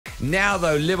Now,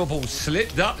 though, Liverpool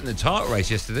slipped up in the title race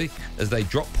yesterday as they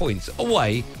dropped points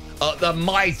away at the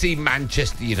mighty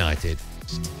Manchester United.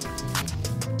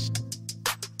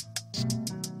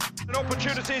 An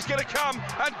opportunity is going to come,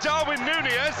 and Darwin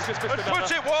Núñez has put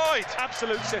it wide.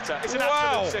 Absolute sitter. It's an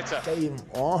absolute sitter. Game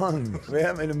on.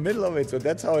 We're in the middle of it, so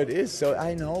that's how it is. So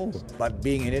I know. But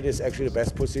being in it is actually the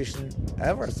best position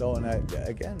ever. So, and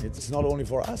again, it's not only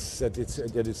for us that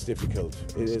it's difficult.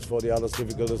 It is for the others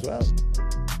difficult as well.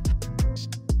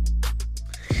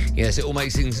 Yes, it all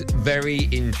makes things very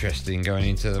interesting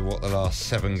going into the last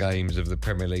 7 games of the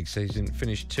Premier League season.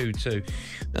 Finished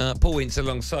 2-2. Paul Ince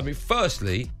alongside me.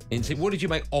 Firstly, Ince, what did you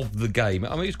make of the game?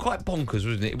 I mean, it was quite bonkers,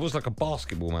 wasn't it? It was like a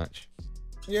basketball match.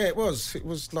 Yeah, it was. It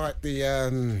was like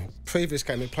the previous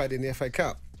game we played in the FA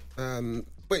Cup,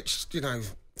 which, you know,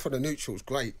 for the neutrals,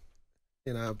 great,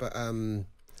 you know, but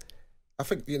I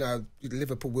think, you know,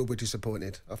 Liverpool will be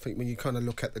disappointed. I think when you kind of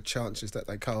look at the chances that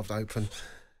they carved open,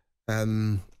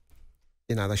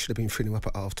 you know, they should have been 3-0 up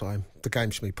at half-time. The game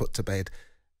should be put to bed.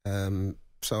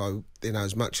 So, you know,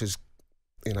 as much as,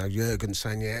 you know, Jurgen's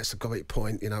saying, yeah, it's a great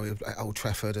point, you know, at Old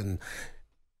Trafford, and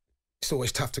it's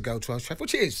always tough to go to Old Trafford,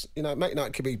 which it is. You know, Man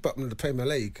United could be bottom of the Premier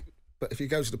League, but if you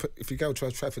go to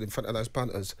Old Trafford in front of those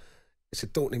punters, it's a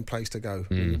daunting place to go.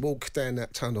 When you walk down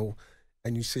that tunnel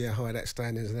and you see how high that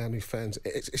stand is and how many fans,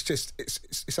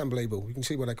 it's unbelievable. You can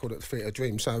see what they call it the Theatre of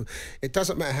Dreams. So it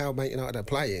doesn't matter how Man United are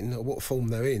playing or what form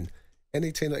they're in.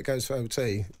 Any team that goes for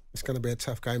OT, it's going to be a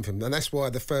tough game for them. And that's why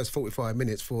the first 45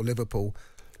 minutes for Liverpool,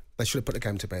 they should have put the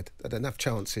game to bed. They had enough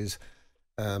chances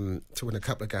to win a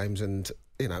couple of games. And,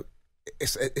 you know,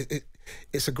 it's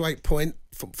a great point,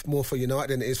 more for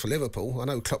United than it is for Liverpool. I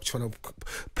know Klopp's trying to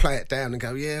play it down and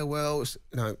go, yeah, well,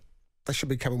 you know, they should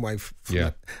be coming away from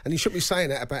that. And you shouldn't be saying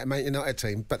that about a Man United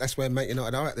team, but that's where Man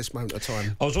United are at this moment of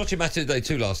time. I was watching Match of the Day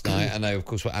 2 last night, and they, of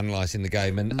course, were analysing the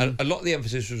game, and a lot of the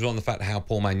emphasis was on the fact how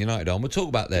poor Man United are. And we'll talk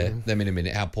about them in a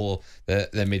minute, how poor their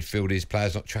midfield is,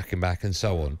 players not tracking back and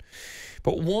so on.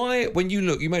 But why, when you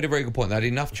look, you made a very good point, they had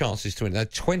enough chances to win. They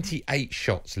had 28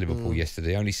 shots, Liverpool,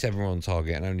 yesterday. Only 7 were on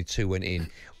target and only 2 went in.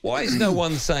 Why is no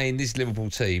one saying this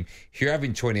Liverpool team, if you're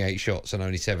having 28 shots and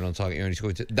only 7 on target, you're only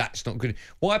scoring 2, that's not good?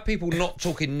 Why are people not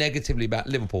talking negatively about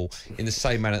Liverpool in the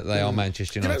same manner that they are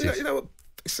Manchester United? You know what?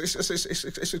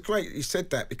 It's great you said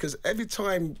that, because every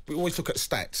time we always look at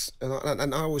stats,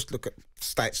 and I always look at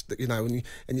stats that, you know, and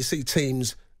you see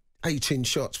teams 18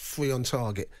 shots, 3 on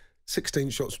target, 16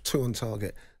 shots, 2 on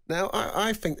target. Now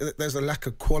I think that there's a lack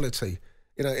of quality.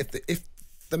 You know, if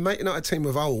the Man United team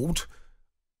of old,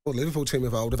 or the Liverpool team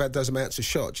of old, have had those amounts of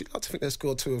shots, you'd like to think they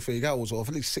scored 2 or 3 goals, or at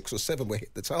least 6 or 7 will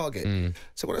hit the target.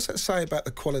 So what does that say about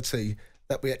the quality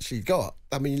that we actually got?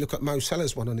 I mean, you look at Mo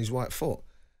Salah's one on his right foot.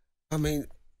 I mean,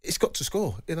 he's got to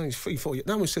score. You know, he's 3-4.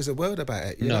 No one says a word about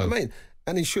it. You know what I mean?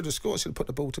 And he should have scored, should have put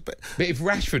the ball to bed. But if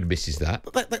Rashford misses that...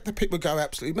 the people go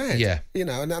absolutely mad. Yeah. You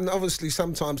know, and obviously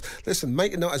sometimes... Listen,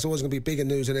 Man United is always going to be bigger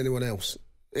news than anyone else.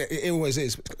 It always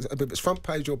is. It's front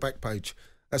page or back page.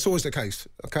 That's always the case,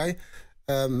 okay?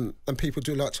 And people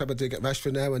do like to have a dig at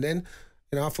Rashford now and then.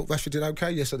 You know, I thought Rashford did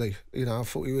okay yesterday. You know, I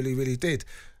thought he really, really did.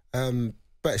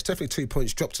 But it's definitely 2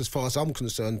 points dropped as far as I'm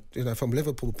concerned, you know, from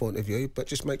Liverpool point of view, but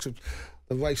just makes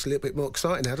the race a little bit more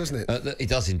exciting now, doesn't it? It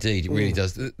does indeed. It really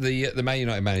does. The Man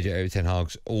United manager, Erik ten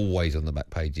Hag's always on the back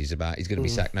pages about he's going to be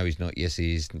sacked. No, he's not. Yes,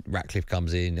 he is. Ratcliffe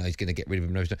comes in. No, he's going to get rid of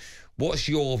him. No, he's not. What's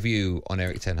your view on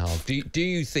Erik ten Hag? Do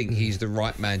you think he's the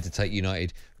right man to take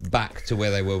United back to where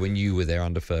they were when you were there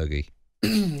under Fergie?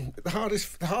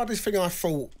 The hardest thing I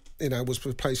thought, you know, was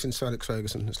replacing Sir Alex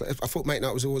Ferguson. It's like, I thought Man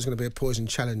United was always going to be a poison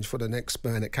challenge for the next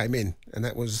man that came in, and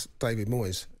that was David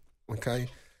Moyes. Okay,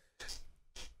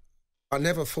 I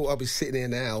never thought I'd be sitting here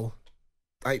now,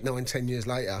 8, 9, 10 years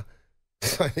later,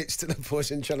 saying it's still a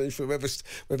poison challenge for whether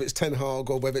it's Ten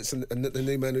Hag or whether it's the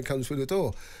new man who comes through the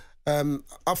door.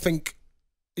 I think,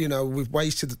 you know, we've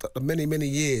wasted many, many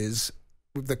years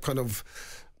with the kind of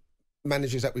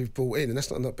managers that we've brought in, and that's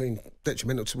not being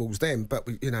detrimental towards them, but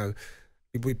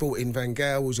we brought in Van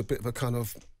Gaal, who was a bit of a kind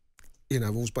of, you know,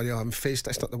 rules by the iron fist.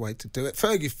 That's not the way to do it.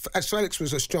 Fergie, Sir Alex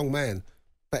was a strong man,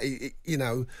 but he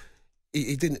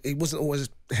wasn't always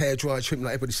hair dry trim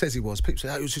like everybody says he was. People say,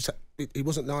 oh, he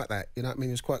wasn't like that. You know what I mean?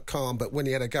 He was quite calm, but when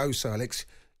he had a go, Sir Alex,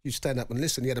 you stand up and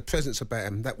listen. He had a presence about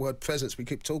him. That word presence we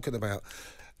keep talking about.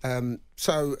 And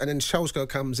then Solskjaer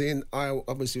comes in. I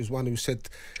obviously was one who said,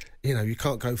 you know, you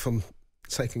can't go from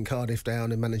taking Cardiff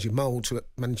down and managing Mull to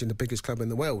managing the biggest club in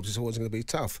the world. It's always going to be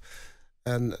tough.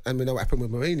 And we know what happened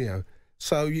with Mourinho.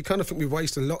 So you kind of think we've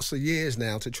wasted lots of years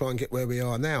now to try and get where we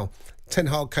are now. Ten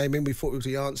Hag came in, we thought he was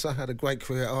the answer, had a great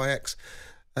career at Ajax.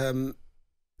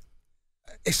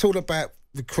 It's all about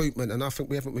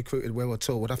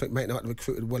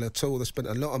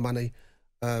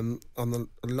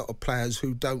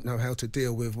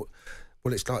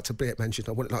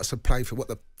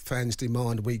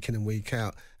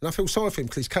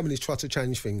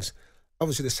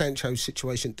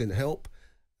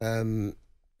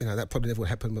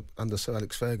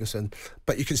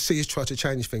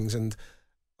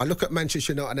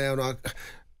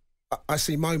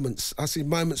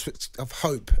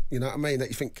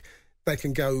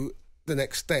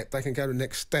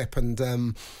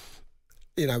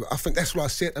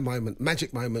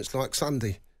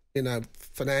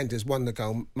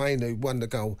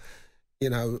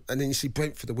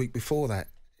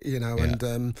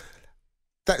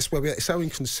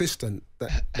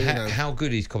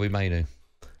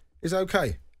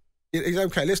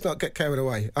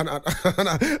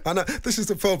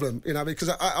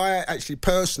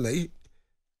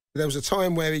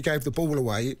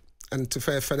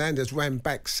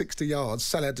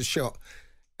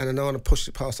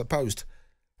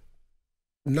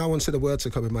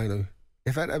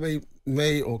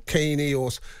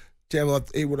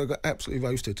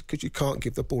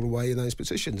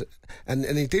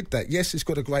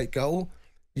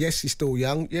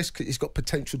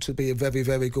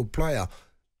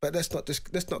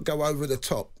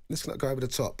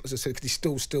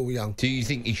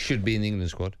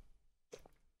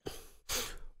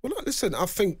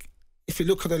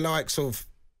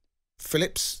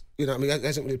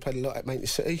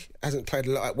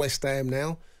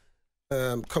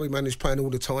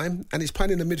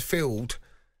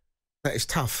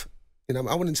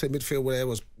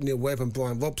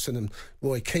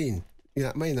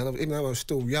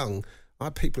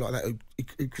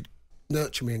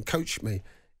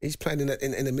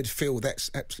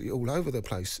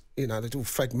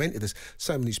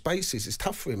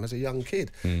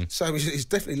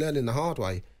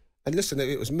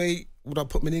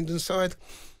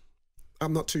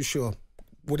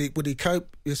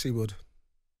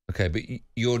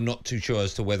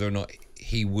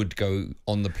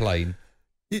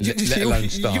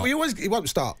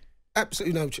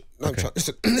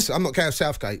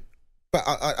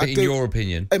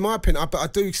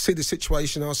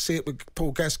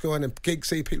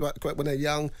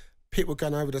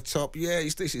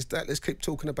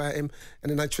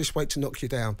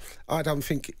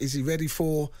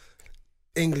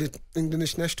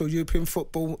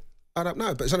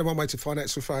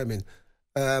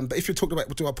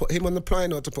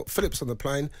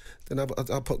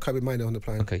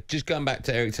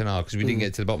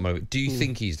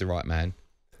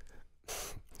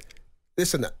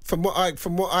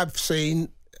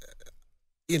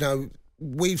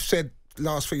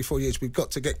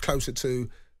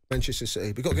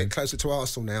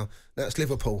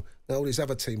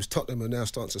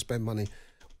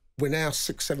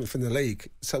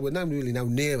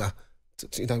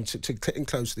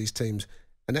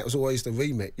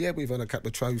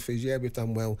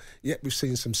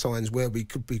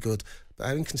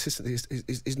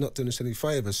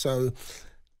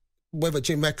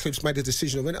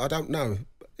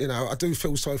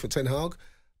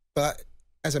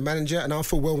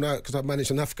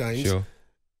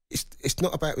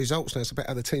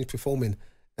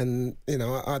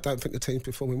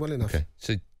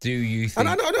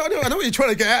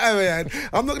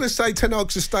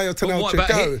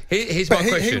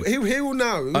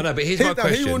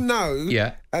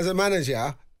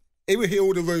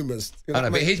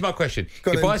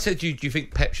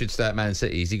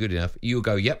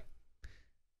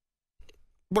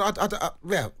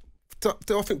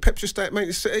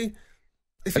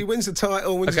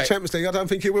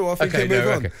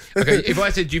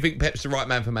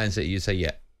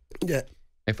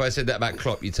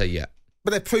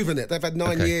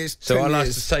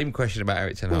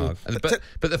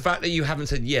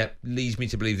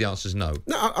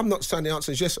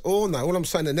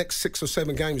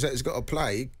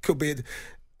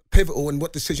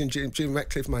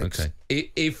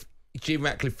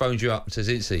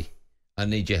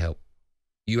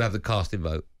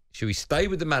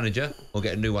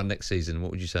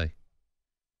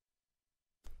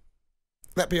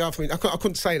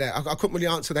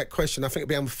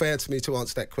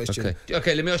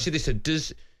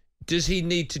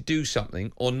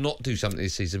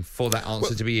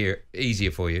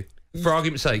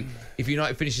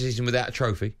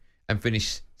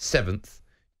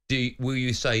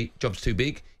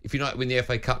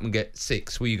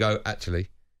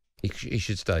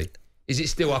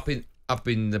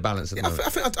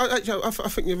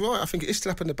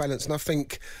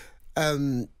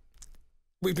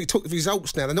we took the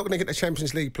results now. They're not going to get the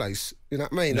Champions League place. You know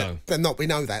what I mean? No. They're not. We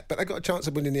know that. But they've got a chance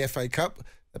of winning the FA Cup.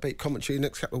 They beat Coventry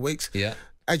next couple of weeks. Yeah.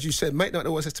 As you said, Maitland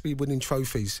always has to be winning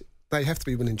trophies. They have to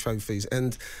be winning trophies.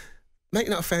 And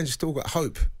Maitland fans have still got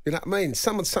hope. You know what I mean?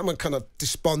 Some are kind of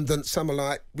despondent. Some are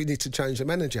like, we need to change the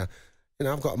manager. You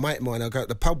know, I've got a mate of mine I go to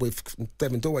the pub with,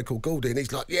 Devon Dorway, called Goldie, and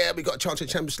he's like, yeah, we got a chance at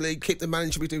Champions League, keep the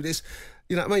manager, we do this.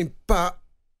 You know what I mean? But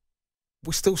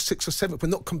we're still 6th or 7th. We're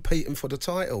not competing for the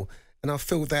title. And I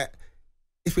feel that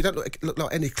if we don't look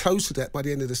like any closer to that by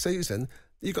the end of the season,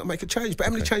 you've got to make a change. But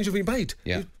how many changes have we made?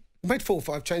 Yeah. We've made 4 or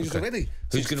 5 changes already.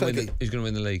 Who's going to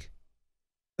win the league?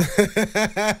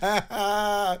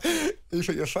 You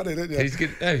think you're funny, don't you?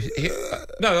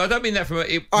 No, I don't mean that from will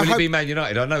it be Man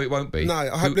United? I know it won't be. No,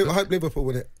 I hope Liverpool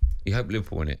win it. You hope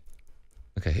Liverpool win it?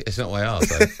 Okay, it's not what I asked,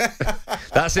 though.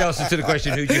 That's the answer to the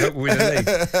question, who do you hope will win the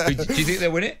league? Do you think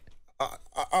they'll win it?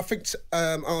 I think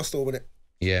Arsenal win it.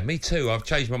 Yeah, me too. I've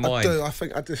changed my mind. I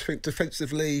do. I just think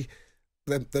defensively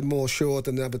they're more sure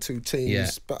than the other 2 teams. Yeah.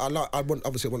 But I want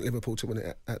Liverpool to win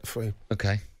it at 3.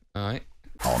 Okay, all right.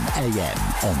 On AM,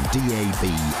 on DAB,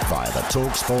 via the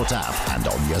talkSPORT app and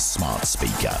on your smart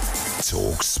speaker.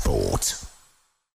 talkSPORT.